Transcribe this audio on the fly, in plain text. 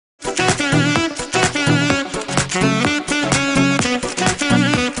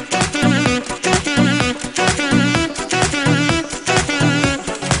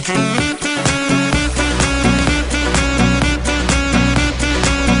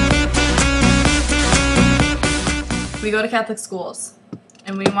we go to Catholic schools,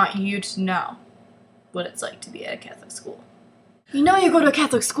 and we want you to know what it's like to be at a Catholic school. You know you go to a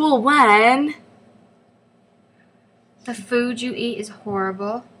Catholic school when the food you eat is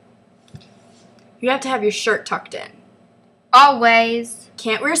horrible. you have to have your shirt tucked in. Always.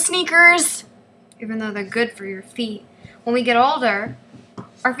 Can't wear sneakers. Even though they're good for your feet. When we get older,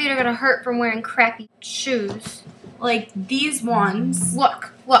 our feet are going to hurt from wearing crappy shoes. Like these ones.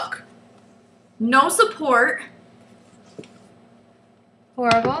 Look. No support.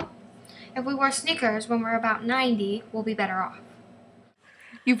 Horrible. If we wear sneakers when we're about 90, we'll be better off.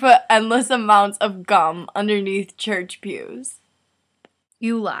 You put endless amounts of gum underneath church pews.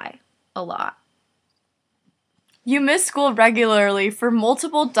 You lie. A lot. You miss school regularly for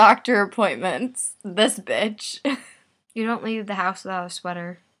multiple doctor appointments. This bitch. You don't leave the house without a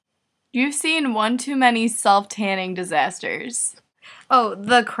sweater. You've seen one too many self-tanning disasters. Oh,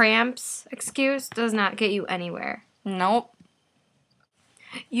 the cramps excuse does not get you anywhere. Nope.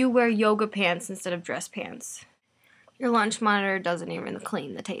 You wear yoga pants instead of dress pants. Your lunch monitor doesn't even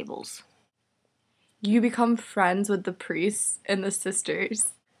clean the tables. You become friends with the priests and the sisters.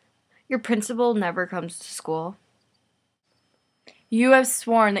 Your principal never comes to school. You have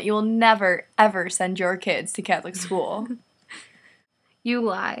sworn that you will never, ever send your kids to Catholic school. You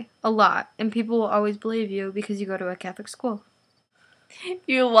lie. A lot. And people will always believe you because you go to a Catholic school.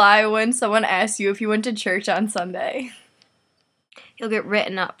 You lie when someone asks you if you went to church on Sunday. You'll get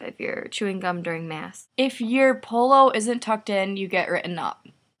written up if you're chewing gum during Mass. If your polo isn't tucked in, you get written up.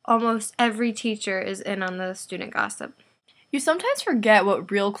 Almost every teacher is in on the student gossip. You sometimes forget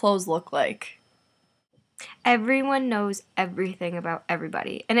what real clothes look like. Everyone knows everything about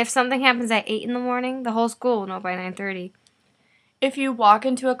everybody. And if something happens at 8 in the morning, the whole school will know by 9:30. If you walk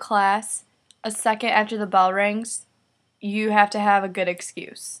into a class a second after the bell rings, you have to have a good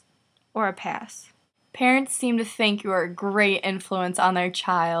excuse. Or a pass. Parents seem to think you are a great influence on their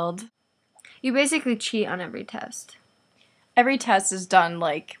child. You basically cheat on every test. Every test is done,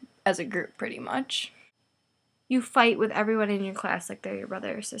 as a group, pretty much. You fight with everyone in your class like they're your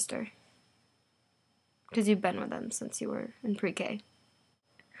brother or sister. Because you've been with them since you were in pre-K.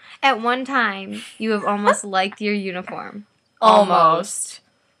 At one time, you have almost liked your uniform. Almost.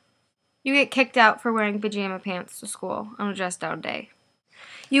 You get kicked out for wearing pajama pants to school on a dress-down day.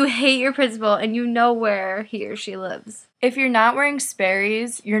 You hate your principal and you know where he or she lives. If you're not wearing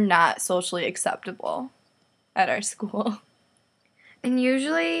Sperry's, you're not socially acceptable at our school. And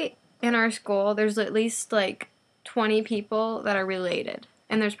usually in our school, there's at least 20 people that are related.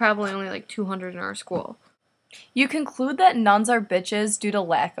 And there's probably only 200 in our school. You conclude that nuns are bitches due to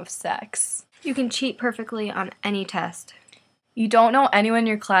lack of sex. You can cheat perfectly on any test. You don't know anyone in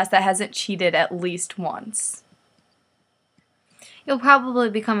your class that hasn't cheated at least once. You'll probably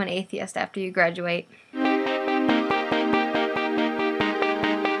become an atheist after you graduate.